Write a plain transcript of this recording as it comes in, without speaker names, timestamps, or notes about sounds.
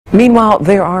Meanwhile,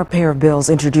 there are a pair of bills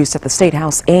introduced at the State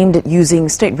House aimed at using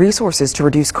state resources to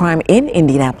reduce crime in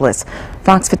Indianapolis.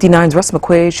 Fox 59's Russ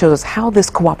McQuaid shows us how this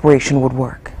cooperation would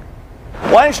work.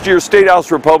 Last year, State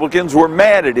House Republicans were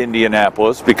mad at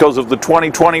Indianapolis because of the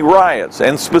 2020 riots,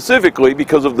 and specifically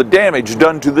because of the damage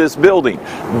done to this building.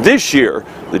 This year,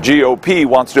 the GOP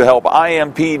wants to help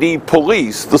IMPD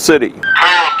police the city.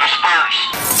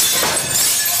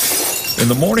 In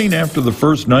the morning after the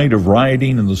first night of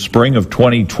rioting in the spring of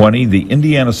 2020, the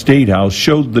Indiana Statehouse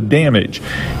showed the damage.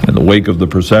 In the wake of the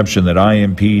perception that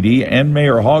IMPD and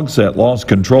Mayor Hogsett lost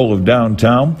control of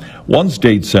downtown, one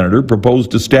state senator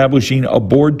proposed establishing a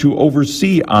board to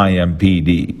oversee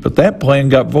IMPD, but that plan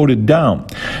got voted down.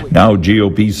 Now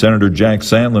GOP Senator Jack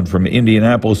Sandlin from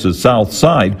Indianapolis' South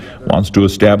Side wants to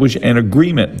establish an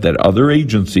agreement that other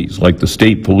agencies like the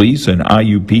state police and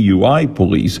IUPUI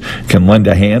police can lend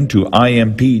a hand to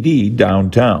IMPD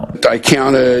downtown. I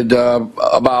counted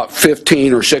about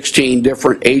 15 or 16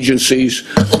 different agencies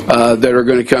that are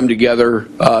going to come together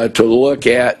to look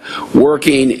at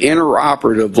working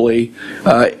interoperatively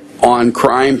on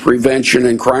crime prevention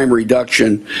and crime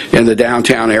reduction in the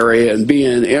downtown area and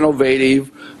being innovative,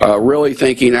 really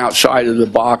thinking outside of the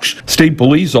box. State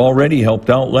police already helped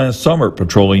out last summer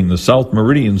patrolling the South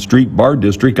Meridian Street Bar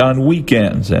District on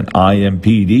weekends, and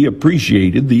IMPD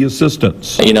appreciated the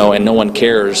assistance. You know, and no one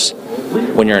cares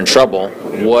when you're in trouble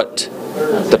what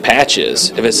the patch is.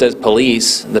 If it says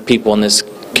police, the people in this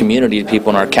community, the people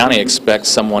in our county expect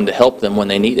someone to help them when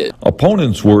they need it.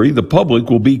 Opponents worry the public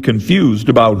will be confused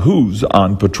about who's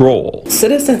on patrol.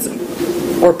 Citizens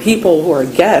or people who are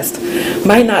guests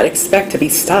might not expect to be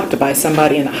stopped by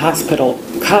somebody in a hospital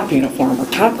cop uniform or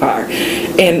cop car,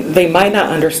 and they might not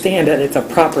understand that it's a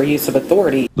proper use of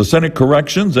authority. The Senate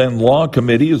Corrections and Law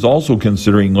Committee is also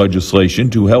considering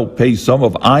legislation to help pay some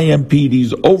of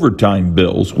IMPD's overtime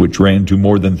bills, which ran to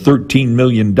more than $13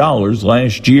 million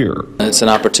last year. It's an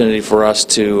opportunity for us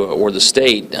to, or the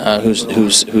state, who's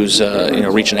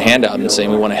reaching a hand out and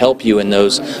saying we want to help you in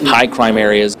those high crime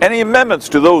areas. Any amendments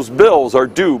to those bills are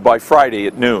due by Friday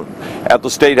at noon. At the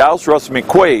State House, Russ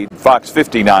McQuaid, Fox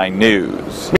 59 News.